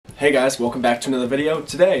Hey guys, welcome back to another video.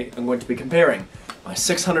 Today I'm going to be comparing my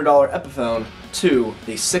 $600 Epiphone to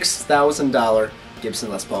the $6,000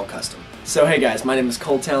 Gibson Les Paul Custom. So hey guys, my name is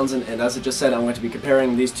Cole Townsend, and as I just said, I'm going to be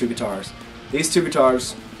comparing these two guitars. These two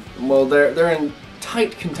guitars, well, they're in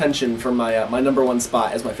tight contention for my my #1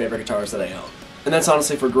 spot as my favorite guitars that I own. And that's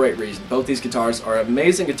honestly for great reason. Both these guitars are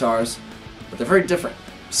amazing guitars, but they're very different.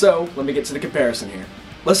 So let me get to the comparison here.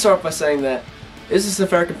 Let's start off by saying that, is this a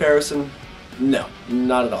fair comparison? No,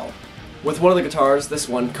 not at all. With one of the guitars, this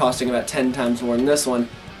one costing about 10 times more than this one,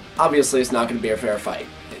 obviously it's not going to be a fair fight.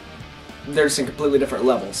 They're just in completely different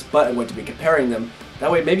levels, but I'm going to be comparing them.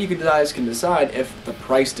 That way maybe you guys can decide if the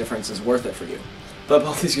price difference is worth it for you. But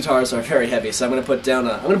both these guitars are very heavy, so I'm going to put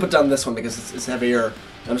down this one because it's heavier.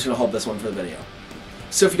 I'm just going to hold this one for the video.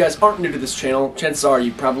 So if you guys aren't new to this channel, chances are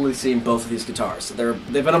you've probably seen both of these guitars.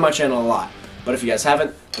 They've been on my channel a lot, but if you guys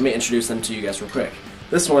haven't, let me introduce them to you guys real quick.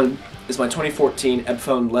 This one is my 2014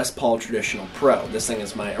 Epiphone Les Paul Traditional Pro. This thing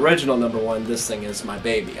is my original #1. This thing is my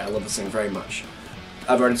baby. I love this thing very much.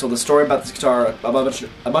 I've already told the story about this guitar a bunch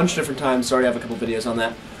of different times, so I already have a couple videos on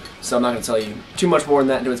that, so I'm not going to tell you too much more than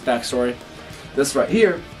that into its backstory. This right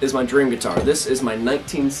here is my dream guitar. This is my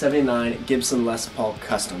 1979 Gibson Les Paul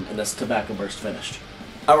Custom, and this tobacco burst finished.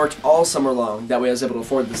 I worked all summer long, that way I was able to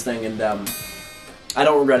afford this thing, and I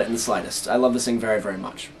don't regret it in the slightest. I love this thing very, very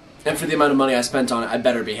much. And for the amount of money I spent on it, I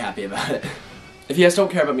better be happy about it. If you guys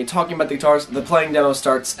don't care about me talking about the guitars, the playing demo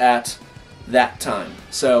starts at that time.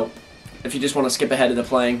 So if you just want to skip ahead to the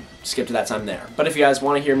playing, skip to that time there. But if you guys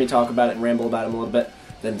want to hear me talk about it and ramble about them a little bit,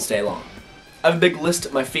 then stay along. I have a big list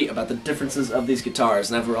at my feet about the differences of these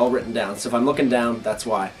guitars, and I have it all written down. So if I'm looking down, that's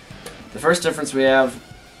why. The first difference we have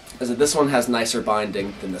is that this one has nicer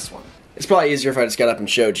binding than this one. It's probably easier if I just got up and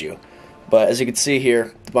showed you. But as you can see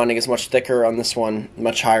here, the binding is much thicker on this one,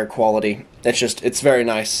 much higher quality. It's very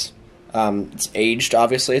nice. It's aged,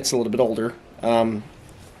 obviously, it's a little bit older. But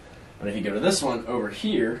if you go to this one over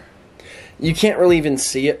here, you can't really even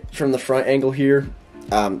see it from the front angle here.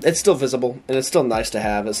 It's still visible, and it's still nice to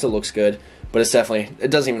have. It still looks good, but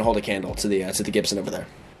it doesn't even hold a candle to the Gibson over there.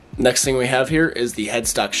 Next thing we have here is the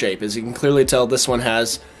headstock shape. As you can clearly tell, this one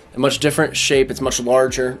has a much different shape. It's much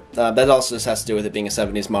larger. That also just has to do with it being a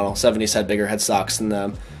 70s model. 70s had bigger headstocks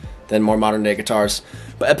than more modern day guitars.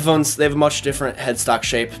 But Epiphones, they have a much different headstock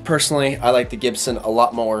shape. Personally, I like the Gibson a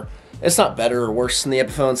lot more. It's not better or worse than the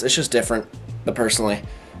Epiphones, it's just different. But personally,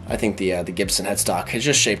 I think the Gibson headstock is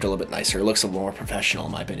just shaped a little bit nicer. It looks a little more professional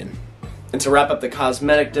in my opinion. And to wrap up the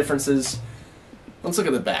cosmetic differences, let's look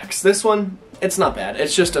at the backs. This one, it's not bad.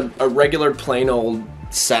 It's just a regular plain old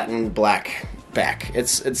satin black back.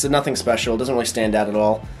 It's nothing special. It doesn't really stand out at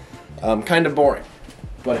all. Kind of boring.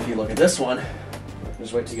 But if you look at this one,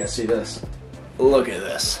 just wait till you guys see this. Look at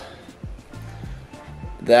this.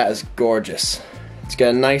 That is gorgeous. It's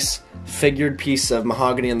got a nice figured piece of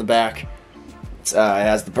mahogany on the back. It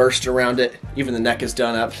has the burst around it. Even the neck is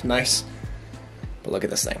done up nice. But look at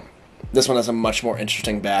this thing. This one has a much more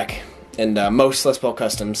interesting back. And most Les Paul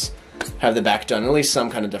Customs have the back done at least some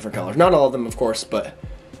kind of different color. Not all of them, of course, but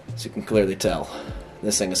as you can clearly tell,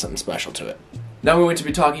 this thing has something special to it. Now we're going to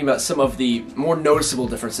be talking about some of the more noticeable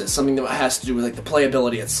differences, something that has to do with like the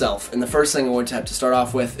playability itself. And the first thing I'm going to have to start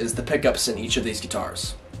off with is the pickups in each of these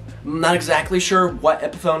guitars. I'm not exactly sure what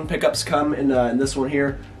Epiphone pickups come in this one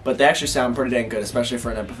here, but they actually sound pretty dang good, especially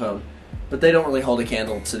for an Epiphone. But they don't really hold a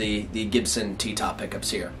candle to the Gibson T-top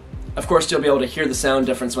pickups here. Of course, you'll be able to hear the sound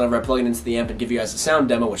difference whenever I plug it into the amp and give you guys a sound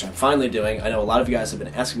demo, which I'm finally doing. I know a lot of you guys have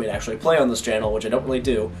been asking me to actually play on this channel, which I don't really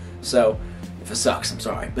do, so if it sucks, I'm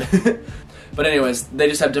sorry. But anyways, they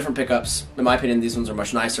just have different pickups. In my opinion, these ones are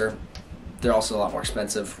much nicer. They're also a lot more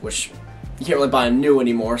expensive, which you can't really buy them new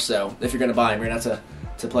anymore, so if you're going to buy them, you're going to have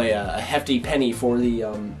to pay a hefty penny for the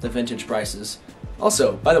vintage prices.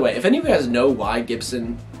 Also, by the way, if any of you guys know why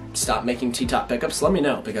Gibson stopped making T-top pickups, let me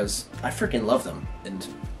know, because I freaking love them. And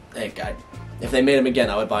hey, if they made them again,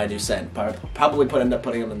 I would buy a new set. Probably end up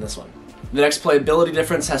putting them in this one. The next playability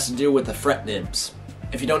difference has to do with the fret nibs.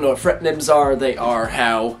 If you don't know what fret nibs are, they are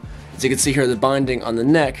how, as you can see here, the binding on the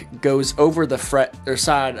neck goes over the fret or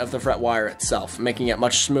side of the fret wire itself, making it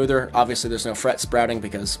much smoother. Obviously, there's no fret sprouting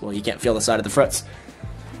because, well, you can't feel the side of the frets.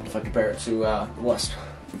 If I compare it to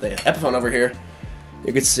the Epiphone over here,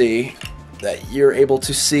 you can see that you're able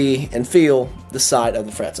to see and feel the side of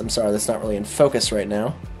the frets. I'm sorry, that's not really in focus right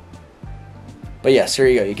now. But yes, here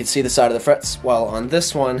you go. You can see the side of the frets, while on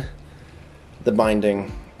this one, the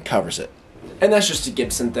binding covers it. And that's just a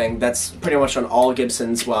Gibson thing. That's pretty much on all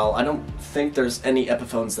Gibsons. Well, I don't think there's any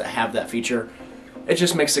Epiphones that have that feature. It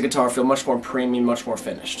just makes the guitar feel much more premium, much more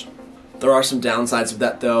finished. There are some downsides of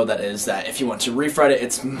that though, that is that if you want to refret it,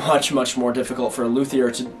 it's much more difficult for a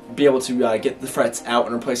luthier to be able to get the frets out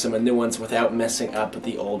and replace them with new ones without messing up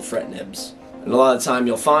the old fret nibs. And a lot of the time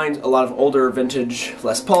you'll find a lot of older vintage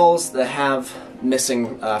Les Pauls that have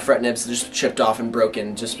missing fret nibs just chipped off and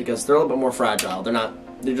broken just because they're a little bit more fragile.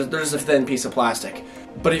 They're just a thin piece of plastic.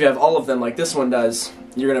 But if you have all of them like this one does,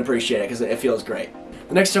 you're going to appreciate it because it feels great.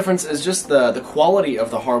 The next difference is just the quality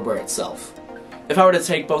of the hardware itself. If I were to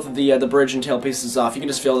take both of the bridge and tail pieces off, you can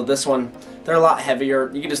just feel that this one, they're a lot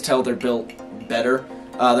heavier. You can just tell they're built better.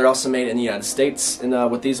 They're also made in the United States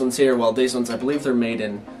and with these ones here. Well, these ones, I believe they're made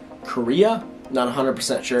in Korea. Not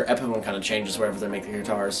 100% sure. Epiphone kind of changes wherever they make the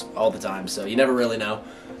guitars all the time, so you never really know.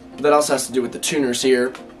 But that also has to do with the tuners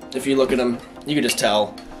here. If you look at them, you can just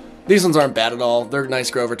tell. These ones aren't bad at all. They're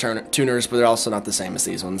nice Grover tuners, but they're also not the same as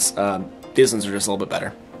these ones. These ones are just a little bit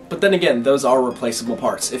better. But then again, those are replaceable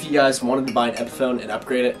parts. If you guys wanted to buy an Epiphone and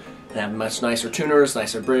upgrade it and have much nicer tuners,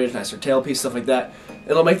 nicer bridge, nicer tailpiece, stuff like that,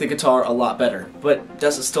 it'll make the guitar a lot better. But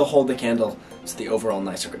does it still hold the candle to the overall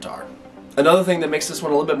nicer guitar? Another thing that makes this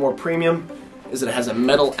one a little bit more premium is that it has a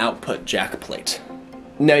metal output jack plate.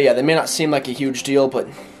 Now yeah, they may not seem like a huge deal, but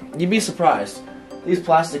you'd be surprised. These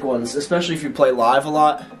plastic ones, especially if you play live a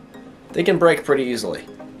lot, they can break pretty easily.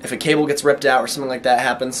 If a cable gets ripped out or something like that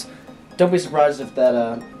happens, don't be surprised if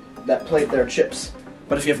that plate there chips.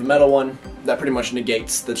 But if you have a metal one, that pretty much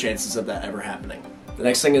negates the chances of that ever happening. The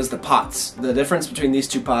next thing is the pots. The difference between these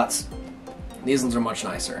two pots, these ones are much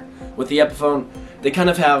nicer. With the Epiphone, they don't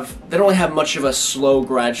really have much of a slow,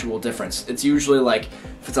 gradual difference. It's usually like,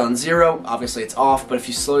 if it's on 0, obviously it's off, but if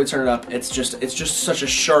you slowly turn it up, it's just such a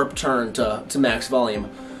sharp turn to max volume.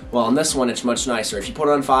 Well, on this one, it's much nicer. If you put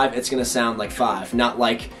it on 5, it's going to sound like 5, not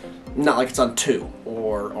like it's on 2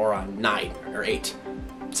 or on 9 or 8.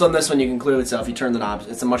 So on this one, you can clearly tell if you turn the knobs,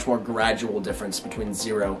 it's a much more gradual difference between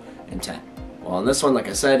 0 and 10. Well, on this one, like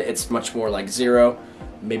I said, it's much more like 0,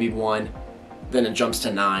 maybe 1, then it jumps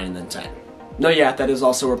to 9 and then 10. No, yeah, that is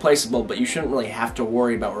also replaceable, but you shouldn't really have to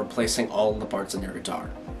worry about replacing all of the parts in your guitar.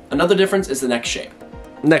 Another difference is the neck shape.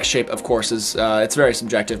 Neck shape, of course, is it's very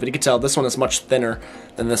subjective, but you can tell this one is much thinner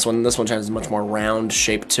than this one. This one has a much more round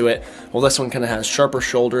shape to it. Well, this one kind of has sharper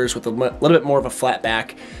shoulders with a little bit more of a flat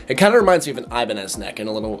back. It kind of reminds me of an Ibanez neck in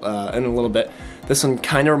a little bit. This one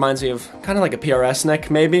kind of reminds me of like a PRS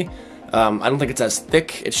neck, maybe. I don't think it's as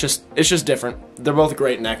thick. It's just different. They're both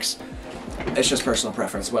great necks. It's just personal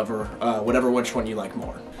preference, which one you like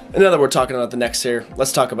more. And now that we're talking about the necks here,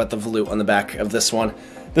 let's talk about the volute on the back of this one.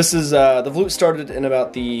 This is, the volute started in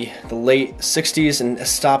about the late 60s and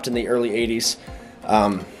stopped in the early 80s,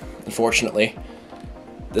 unfortunately.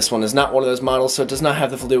 This one is not one of those models, so it does not have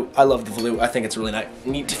the volute. I love the volute. I think it's really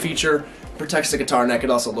neat to feature. Protects the guitar neck. It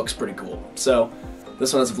also looks pretty cool. So,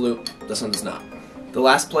 this one has a volute, this one does not. The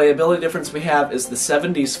last playability difference we have is the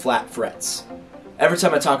 70s flat frets. Every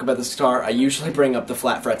time I talk about this guitar, I usually bring up the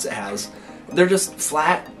flat frets it has. They're just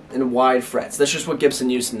flat and wide frets. That's just what Gibson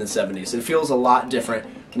used in the 70s. It feels a lot different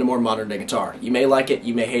than a more modern day guitar. You may like it,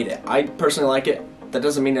 you may hate it. I personally like it. That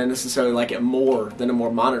doesn't mean I necessarily like it more than a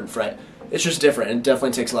more modern fret. It's just different, and it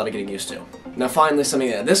definitely takes a lot of getting used to. Now finally,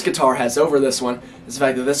 something that this guitar has over this one is the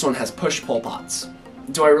fact that this one has push-pull pots.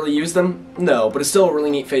 Do I really use them? No, but it's still a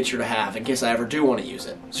really neat feature to have in case I ever do want to use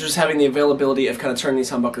it. So just having the availability of kind of turning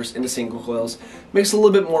these humbuckers into single coils makes it a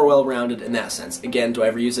little bit more well-rounded in that sense. Again, do I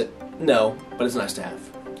ever use it? No, but it's nice to have.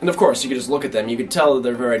 And of course, you can just look at them, you can tell that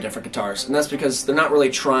they're very different guitars, and that's because they're not really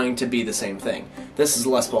trying to be the same thing. This is a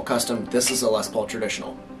Les Paul Custom, this is a Les Paul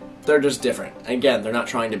Traditional. They're just different. And again, they're not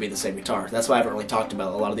trying to be the same guitar. That's why I haven't really talked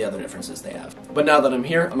about a lot of the other differences they have. But now that I'm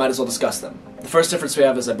here, I might as well discuss them. The first difference we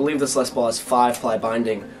have is I believe this Les Paul has 5-ply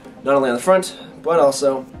binding, not only on the front, but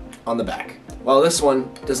also on the back. While this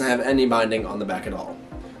one doesn't have any binding on the back at all.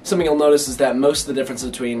 Something you'll notice is that most of the difference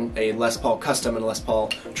between a Les Paul Custom and a Les Paul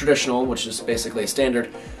Traditional, which is basically a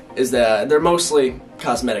standard, is that they're mostly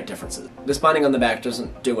cosmetic differences. This binding on the back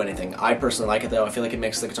doesn't do anything. I personally like it though. I feel like it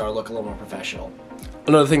makes the guitar look a little more professional.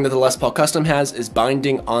 Another thing that the Les Paul Custom has is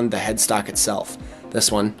binding on the headstock itself.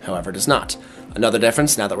 This one, however, does not. Another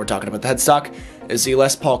difference, now that we're talking about the headstock, is the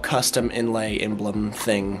Les Paul Custom inlay emblem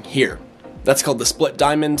thing here. That's called the Split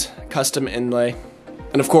Diamond Custom Inlay.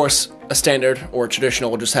 And of course, a standard or traditional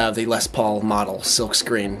will just have the Les Paul model silk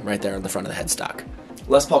screen right there on the front of the headstock.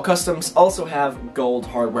 Les Paul Customs also have gold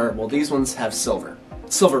hardware, while these ones have silver.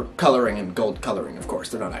 Silver coloring and gold coloring, of course.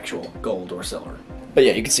 They're not actual gold or silver. But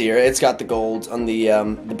yeah, you can see here, it's got the gold on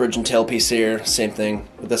the bridge and tail piece here. Same thing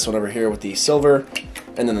with this one over here with the silver.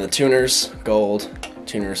 And then the tuners, gold,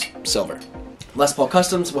 tuners, silver. Les Paul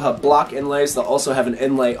Customs will have block inlays. They'll also have an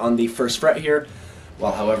inlay on the first fret here.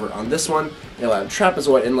 while however on this one, it'll have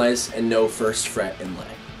trapezoid inlays and no first fret inlay.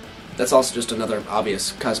 That's also just another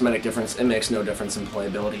obvious cosmetic difference. It makes no difference in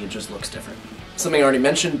playability, it just looks different. Something I already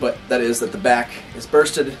mentioned, but that is that the back is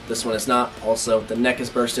bursted, this one is not. Also, the neck is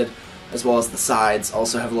bursted, as well as the sides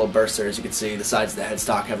also have a little burst there. As you can see, the sides of the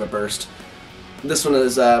headstock have a burst. This one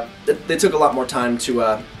is, they took a lot more time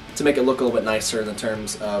to make it look a little bit nicer in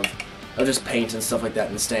terms of just paint and stuff like that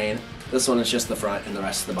and stain. This one is just the front and the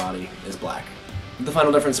rest of the body is black. The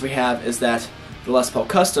final difference we have is that the Les Paul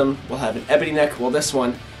Custom will have an ebony neck, while this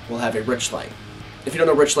one will have a Richlite. If you don't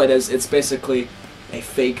know what Richlite is, it's basically a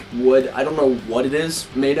fake wood. I don't know what it is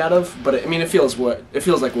made out of, but I mean, it feels wood. It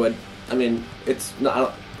feels like wood. I mean, it's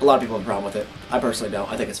not. A lot of people have a problem with it. I personally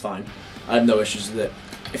don't. I think it's fine. I have no issues with it.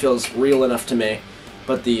 It feels real enough to me.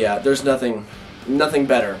 But there's nothing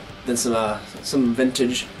better than some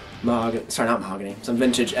vintage mahogany. Sorry, not mahogany. Some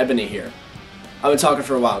vintage ebony here. I've been talking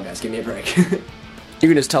for a while, guys. Give me a break. You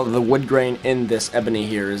can just tell that the wood grain in this ebony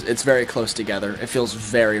here it's very close together. It feels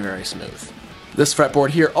very, very smooth. This fretboard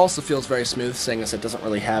here also feels very smooth, saying as it doesn't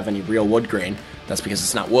really have any real wood grain. That's because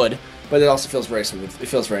it's not wood, but it also feels very smooth. It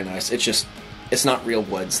feels very nice. It's not real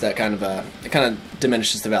wood, so that kind of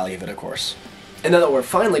diminishes the value of it, of course. And now that we're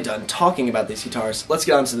finally done talking about these guitars, let's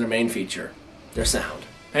get on to their main feature, their sound.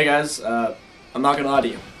 Hey guys, I'm not gonna lie to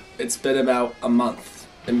you. It's been about a month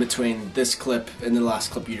in between this clip and the last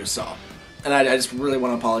clip you just saw. And I just really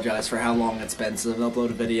want to apologize for how long it's been since I've uploaded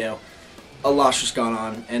a video. A lot's just gone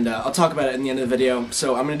on, and I'll talk about it in the end of the video.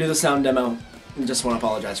 So I'm going to do the sound demo, and just want to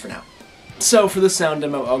apologize for now. So for this sound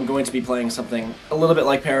demo, I'm going to be playing something a little bit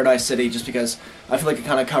like Paradise City, just because I feel like it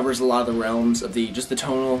kind of covers a lot of the realms of just the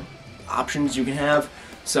tonal options you can have.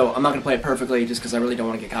 So I'm not going to play it perfectly, just because I really don't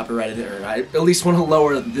want to get copyrighted, or I at least want to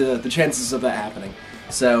lower the chances of that happening.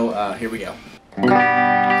 So here we go.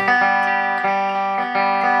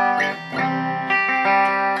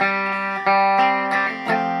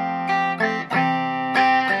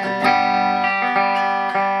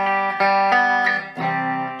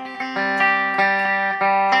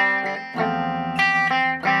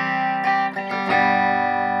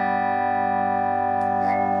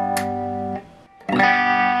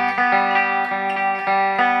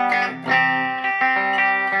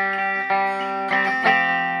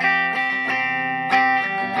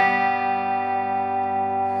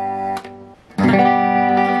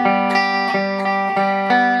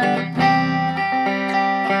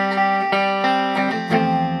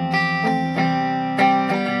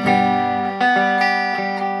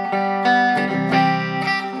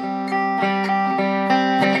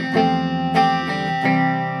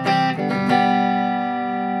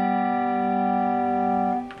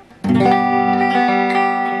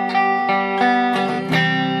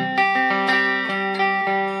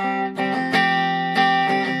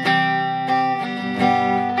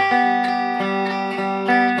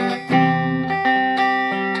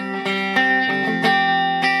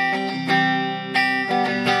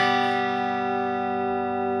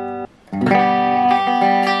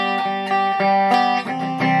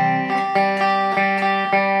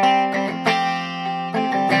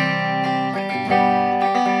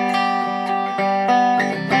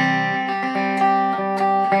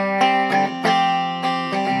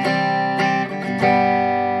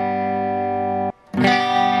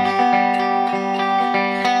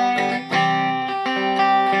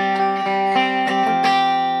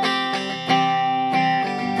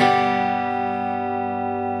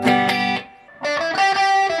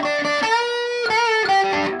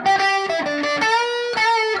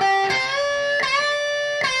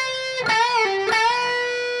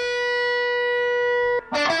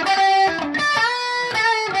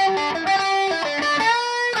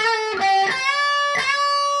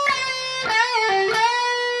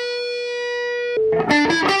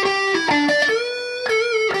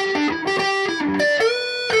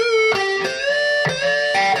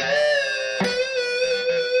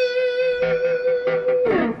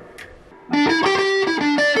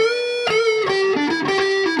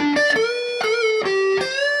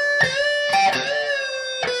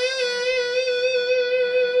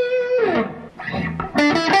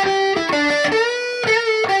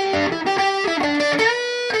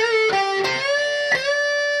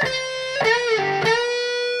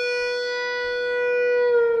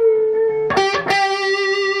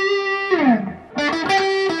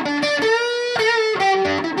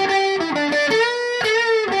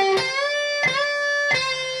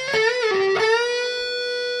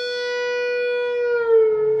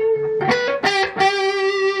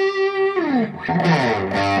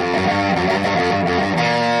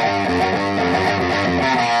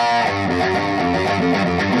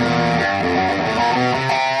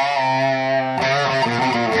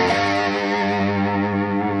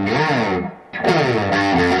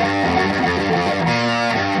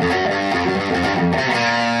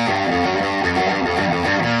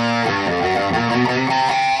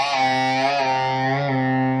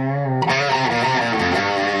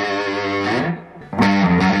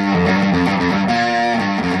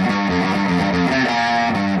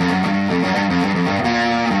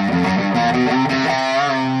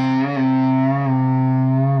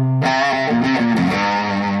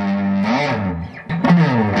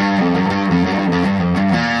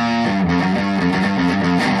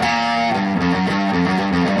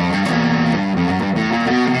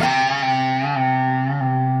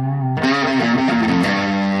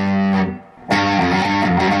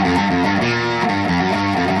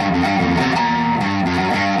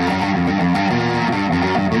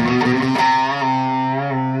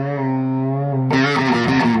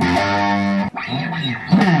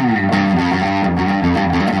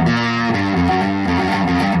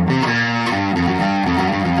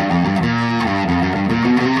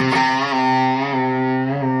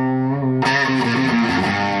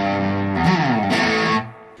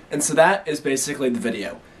 And so that is basically the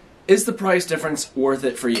video. Is the price difference worth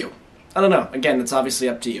it for you? I don't know. Again, it's obviously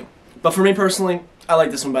up to you. But for me personally, I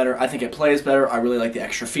like this one better. I think it plays better. I really like the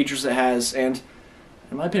extra features it has, and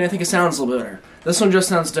in my opinion, I think it sounds a little bit better. This one just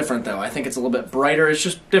sounds different though. I think it's a little bit brighter. It's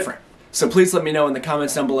just different. So please let me know in the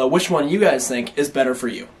comments down below which one you guys think is better for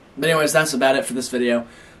you. But anyways, that's about it for this video.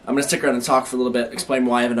 I'm going to stick around and talk for a little bit, explain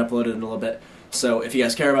why I haven't uploaded in a little bit. So if you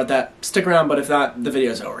guys care about that, stick around, but if not, the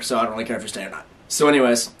video's over, so I don't really care if you stay or not. So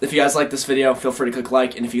anyways, if you guys like this video, feel free to click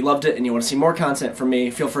like, and if you loved it and you want to see more content from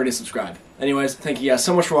me, feel free to subscribe. Anyways, thank you guys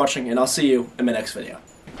so much for watching, and I'll see you in my next video.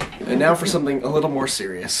 And now for something a little more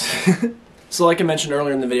serious. So like I mentioned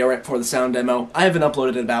earlier in the video, right before the sound demo, I haven't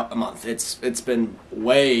uploaded in about a month. It's been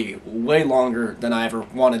way longer than I ever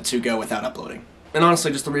wanted to go without uploading. And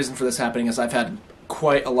honestly, just the reason for this happening is I've had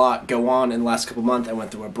quite a lot go on in the last couple months. I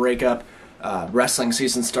went through a breakup. Wrestling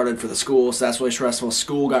season started for the school, so that's really stressful.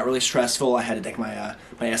 School got really stressful. I had to take my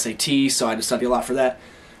SAT, so I had to study a lot for that.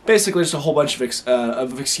 Basically, just a whole bunch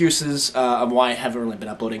of excuses of why I haven't really been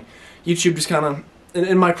uploading. YouTube just kind of,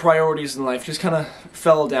 in my priorities in life, just kind of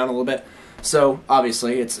fell down a little bit. So,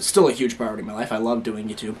 obviously, it's still a huge priority in my life. I love doing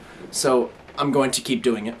YouTube. So, I'm going to keep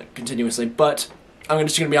doing it continuously. But, I'm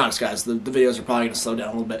just going to be honest, guys. The videos are probably going to slow down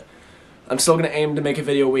a little bit. I'm still going to aim to make a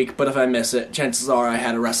video a week, but if I miss it, chances are I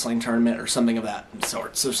had a wrestling tournament or something of that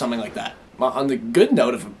sort. So, something like that. On the good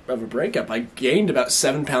note of a breakup, I gained about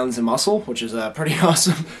 7 pounds in muscle, which is pretty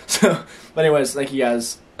awesome. So, but anyways, thank you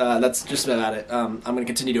guys. That's just about it. I'm going to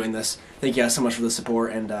continue doing this. Thank you guys so much for the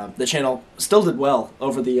support, and the channel still did well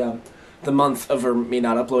over the month of me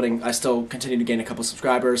not uploading. I still continue to gain a couple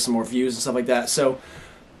subscribers, some more views and stuff like that, so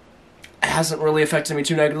it hasn't really affected me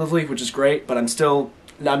too negatively, which is great, but I'm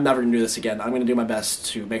never going to do this again. I'm going to do my best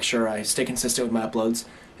to make sure I stay consistent with my uploads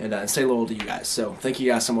and stay loyal to you guys. So thank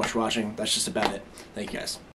you guys so much for watching. That's just about it. Thank you guys.